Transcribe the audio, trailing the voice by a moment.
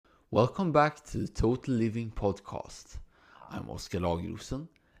Welcome back to the Total Living Podcast. I'm Oskar Lagerosen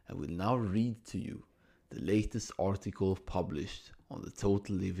and will now read to you the latest article published on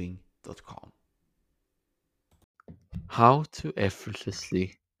thetotalliving.com. How to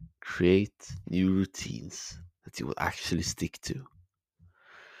effortlessly create new routines that you will actually stick to.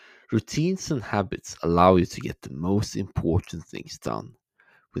 Routines and habits allow you to get the most important things done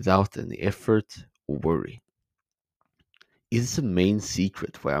without any effort or worry. It is the main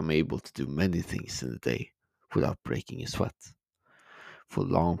secret why I'm able to do many things in a day without breaking a sweat for a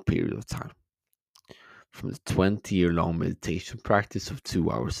long period of time. From the 20-year-long meditation practice of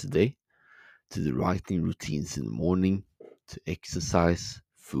 2 hours a day, to the writing routines in the morning, to exercise,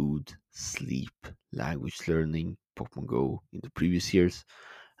 food, sleep, language learning, Pokemon Go in the previous years,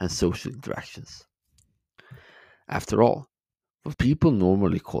 and social interactions. After all, what people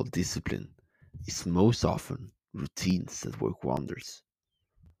normally call discipline is most often routines that work wonders.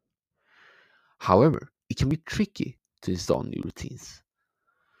 However, it can be tricky to install new routines.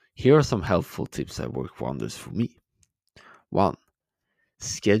 Here are some helpful tips that work wonders for me. 1.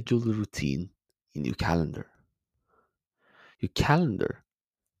 Schedule the routine in your calendar. Your calendar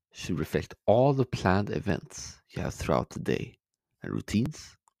should reflect all the planned events you have throughout the day, and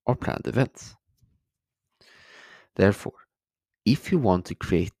routines are planned events. Therefore, if you want to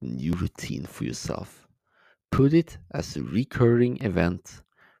create a new routine for yourself, put it as a recurring event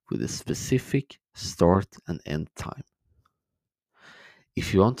with a specific start and end time.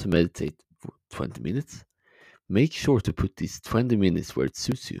 If you want to meditate for 20 minutes, make sure to put these 20 minutes where it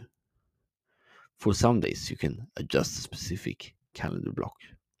suits you. For some days, you can adjust a specific calendar block.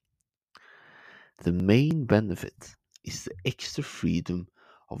 The main benefit is the extra freedom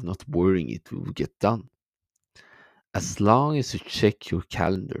of not worrying it will get done. As long as you check your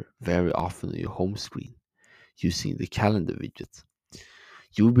calendar very often on your home screen using the calendar widget,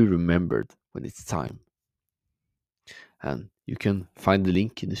 you will be remembered when it's time. And you can find the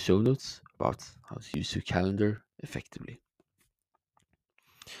link in the show notes about how to use your calendar effectively.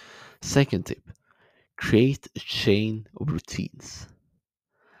 Second tip, create a chain of routines.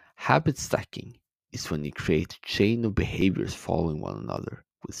 Habit stacking is when you create a chain of behaviors following one another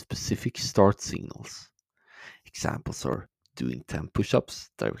with specific start signals. Examples are doing 10 push-ups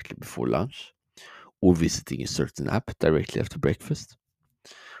directly before lunch or visiting a certain app directly after breakfast.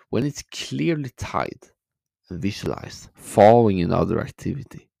 When it's clearly tied and visualized following another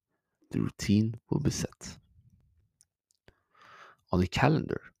activity, the routine will be set. On a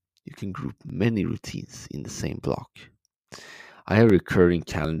calendar, you can group many routines in the same block. I have a recurring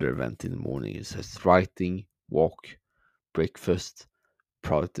calendar event in the morning. It says writing, walk, breakfast,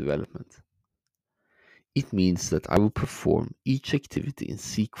 product development. It means that I will perform each activity in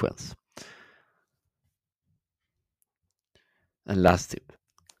sequence. And last tip,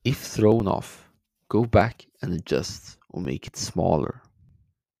 if thrown off, go back and adjust or make it smaller.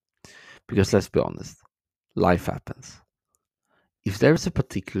 Because let's be honest, life happens. If there is a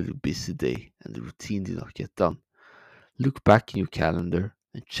particularly busy day and the routine did not get done, look back in your calendar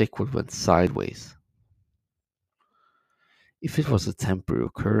and check what went sideways. If it was a temporary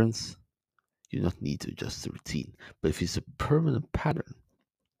occurrence, you do not need to adjust the routine. But if it's a permanent pattern,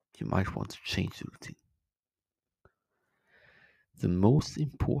 you might want to change the routine. The most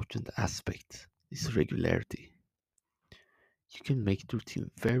important aspect is regularity. You can make the routine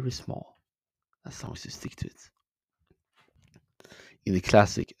very small as long as you stick to it. In the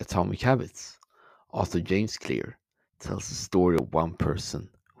classic Atomic Habits, author James Clear tells the story of one person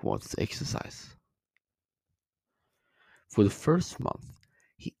who wants to exercise. For the first month,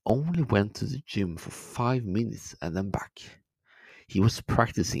 he only went to the gym for 5 minutes and then back. He was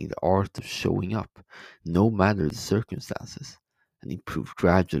practicing the art of showing up, no matter the circumstances, and improved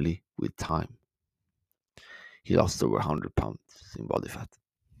gradually with time. He lost over 100 pounds in body fat.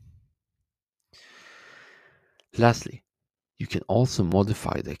 Lastly, you can also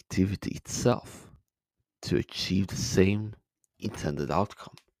modify the activity itself to achieve the same intended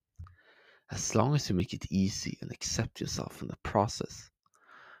outcome. As long as you make it easy and accept yourself in the process,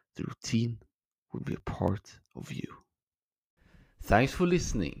 the routine will be a part of you. Thanks for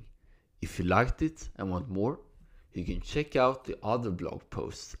listening. If you liked it and want more, you can check out the other blog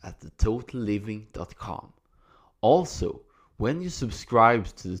posts at thetotalliving.com. Also, when you subscribe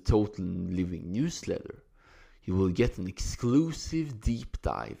to the Total Living newsletter, you will get an exclusive deep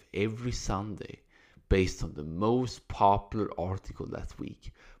dive every Sunday based on the most popular article that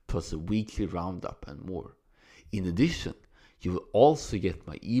week, plus a weekly roundup and more. In addition, you will also get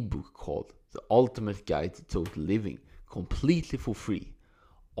my ebook called The Ultimate Guide to Total Living completely for free,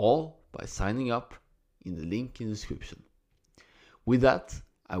 all by signing up in the link in the description. With that,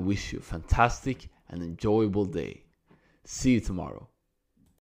 I wish you a fantastic and enjoyable day. See you tomorrow.